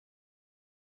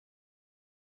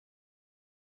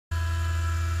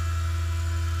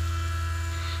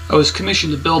I was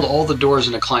commissioned to build all the doors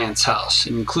in a client's house.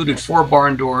 It included 4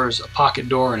 barn doors, a pocket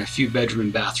door, and a few bedroom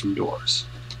and bathroom doors.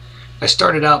 I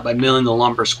started out by milling the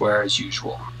lumber square as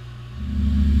usual.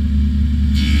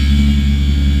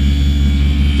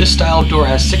 This style of door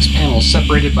has 6 panels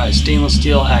separated by a stainless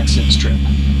steel accent strip,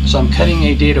 so I'm cutting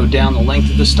a dado down the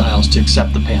length of the stiles to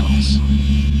accept the panels.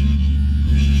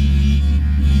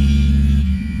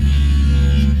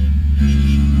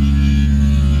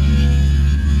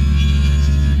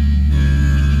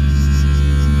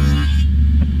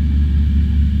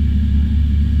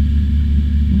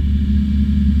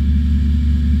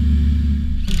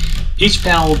 Each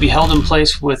panel will be held in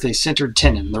place with a centered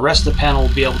tenon. The rest of the panel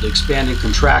will be able to expand and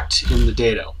contract in the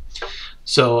dado.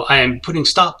 So I am putting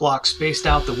stop blocks spaced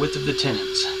out the width of the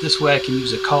tenons. This way I can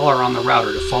use a collar on the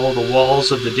router to follow the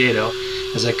walls of the dado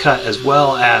as I cut, as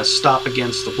well as stop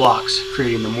against the blocks,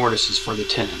 creating the mortises for the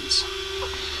tenons.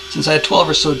 Since I had 12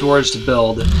 or so doors to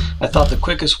build, I thought the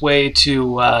quickest way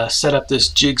to set up this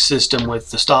jig system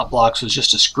with the stop blocks was just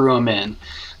to screw them in.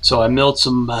 So I milled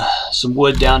some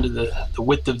wood down to the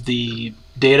width of the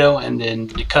dado and then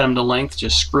cut them to length,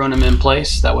 just screwing them in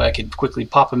place. That way I could quickly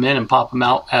pop them in and pop them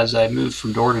out as I moved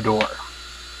from door to door.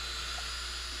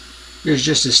 Here's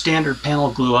just a standard panel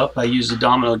glue up. I use a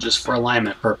domino just for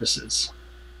alignment purposes.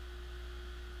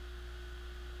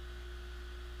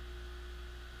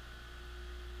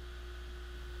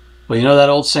 Well, you know that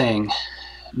old saying,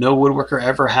 no woodworker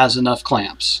ever has enough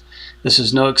clamps. This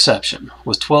is no exception.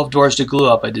 With 12 doors to glue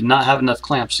up, I did not have enough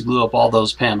clamps to glue up all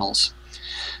those panels.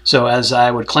 So as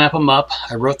I would clamp them up,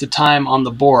 I wrote the time on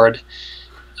the board.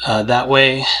 That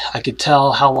way I could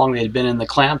tell how long they had been in the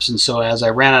clamps, and so as I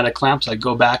ran out of clamps, I'd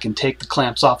go back and take the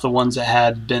clamps off the ones that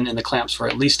had been in the clamps for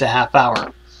at least a half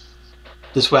hour.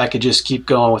 This way I could just keep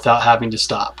going without having to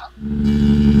stop.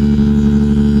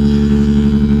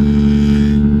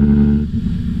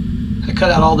 Cut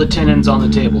out all the tenons on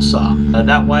the table saw.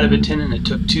 That wide of a tenon, it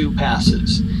took 2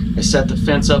 passes. I set the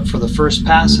fence up for the first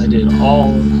pass. I did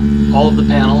all of the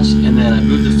panels, and then I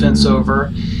moved the fence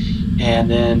over and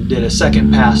then did a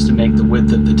second pass to make the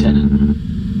width of the tenon.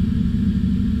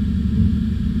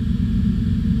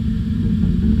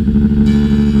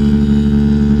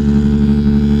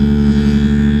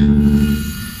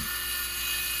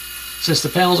 Since the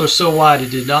panels are so wide, I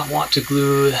did not want to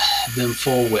glue them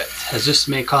full width, as this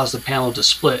may cause the panel to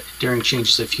split during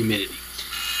changes of humidity.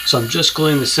 So I'm just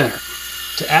gluing the center.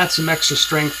 To add some extra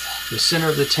strength, the center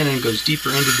of the tenon goes deeper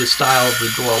into the stile of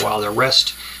the door while the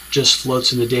rest just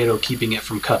floats in the dado, keeping it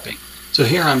from cupping. So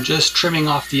here I'm just trimming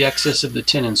off the excess of the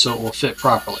tenon so it will fit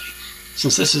properly.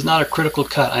 Since this is not a critical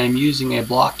cut, I am using a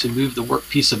block to move the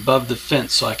workpiece above the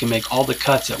fence so I can make all the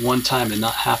cuts at one time and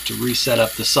not have to reset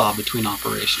up the saw between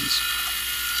operations.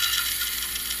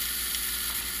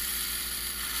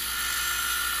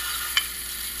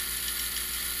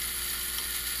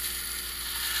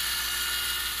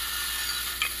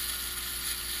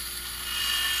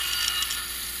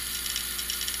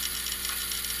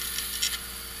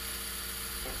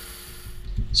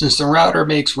 Since the router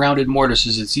makes rounded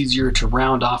mortises, it's easier to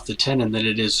round off the tenon than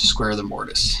it is to square the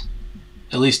mortise,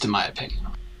 at least in my opinion.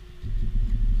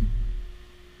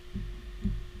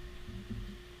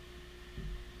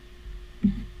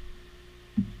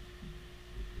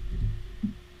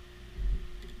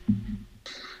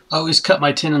 I always cut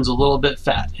my tenons a little bit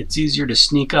fat. It's easier to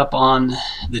sneak up on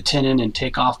the tenon and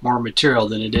take off more material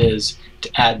than it is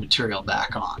to add material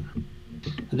back on.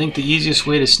 I think the easiest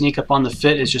way to sneak up on the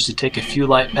fit is just to take a few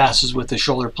light passes with the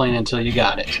shoulder plane until you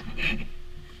got it.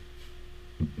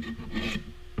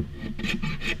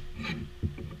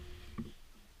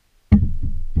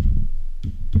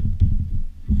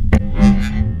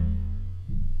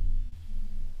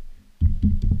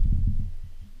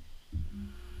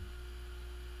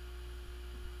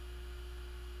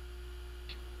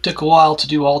 Took a while to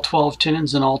do all 12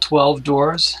 tenons and all 12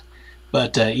 doors,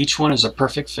 but each one is a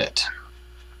perfect fit.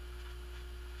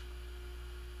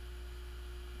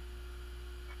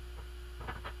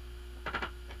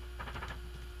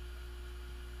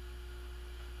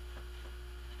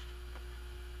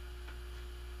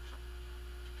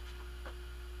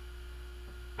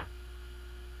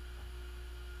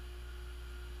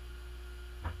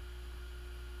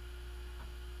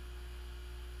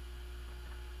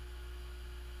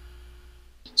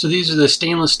 So these are the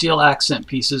stainless steel accent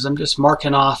pieces. I'm just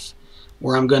marking off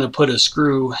where I'm going to put a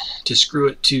screw to screw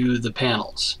it to the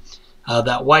panels.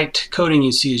 That white coating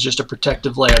you see is just a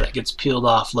protective layer that gets peeled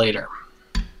off later.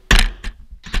 I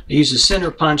used a center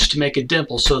punch to make a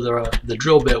dimple so the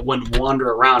drill bit wouldn't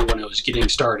wander around when it was getting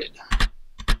started.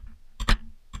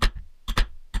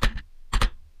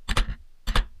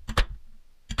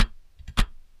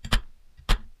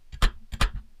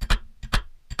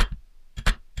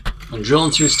 When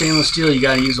drilling through stainless steel, you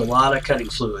got to use a lot of cutting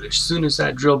fluid. As soon as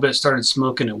that drill bit started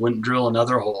smoking, it wouldn't drill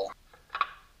another hole.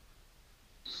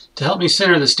 To help me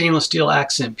center the stainless steel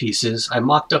accent pieces, I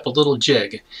mocked up a little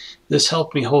jig. This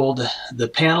helped me hold the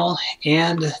panel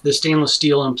and the stainless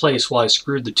steel in place while I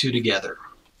screwed the two together.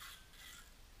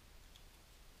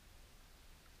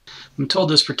 I'm told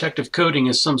this protective coating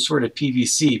is some sort of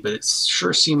PVC, but it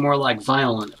sure seemed more like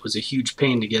vinyl, and it was a huge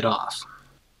pain to get off.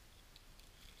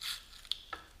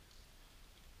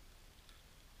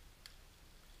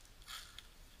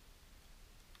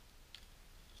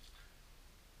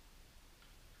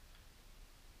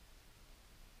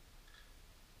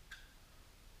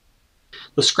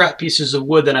 The scrap pieces of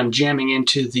wood that I'm jamming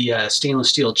into the stainless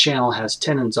steel channel has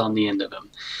tenons on the end of them.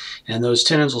 And those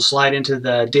tenons will slide into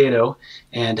the dado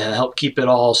and help keep it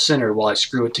all centered while I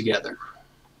screw it together.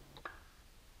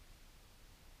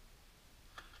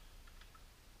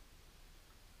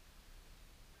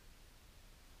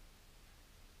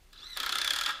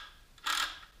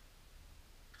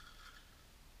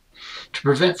 To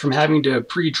prevent from having to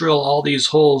pre-drill all these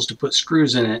holes to put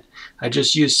screws in it, I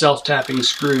just used self-tapping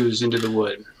screws into the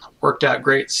wood. Worked out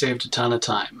great, saved a ton of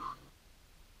time.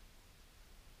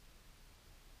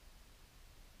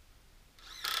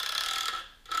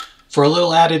 For a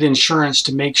little added insurance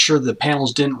to make sure the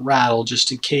panels didn't rattle, just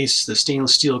in case the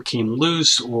stainless steel came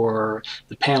loose or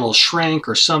the panels shrank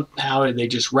or somehow they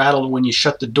just rattled when you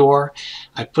shut the door,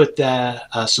 I put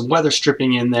some weather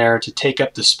stripping in there to take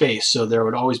up the space, so there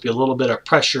would always be a little bit of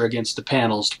pressure against the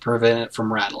panels to prevent it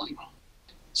from rattling.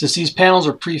 Since these panels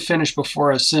are pre-finished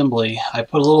before assembly, I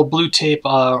put a little blue tape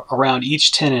around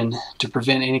each tenon to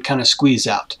prevent any kind of squeeze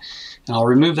out. And I'll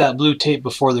remove that blue tape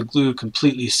before the glue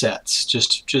completely sets,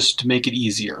 just to make it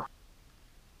easier.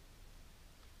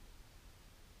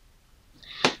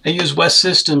 I use West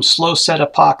Systems slow set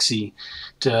epoxy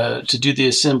to do the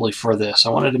assembly for this. I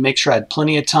wanted to make sure I had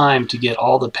plenty of time to get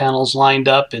all the panels lined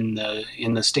up in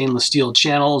the stainless steel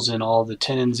channels and all the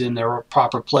tenons in their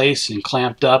proper place and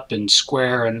clamped up and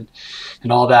square and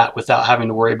all that without having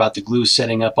to worry about the glue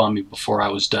setting up on me before I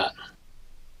was done.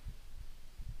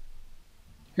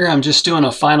 Here I'm just doing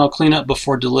a final cleanup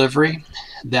before delivery.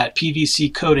 That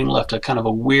PVC coating left a kind of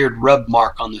a weird rub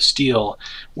mark on the steel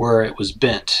where it was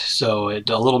bent, so a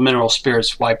little mineral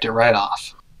spirits wiped it right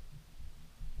off.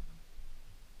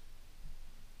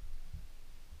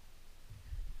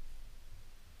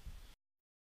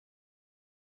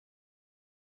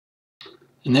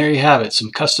 And there you have it, some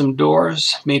custom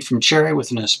doors made from cherry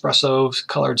with an espresso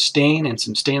colored stain and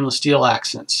some stainless steel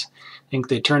accents. I think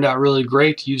they turned out really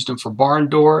great. Used them for barn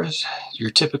doors, your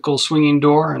typical swinging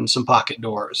door, and some pocket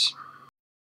doors.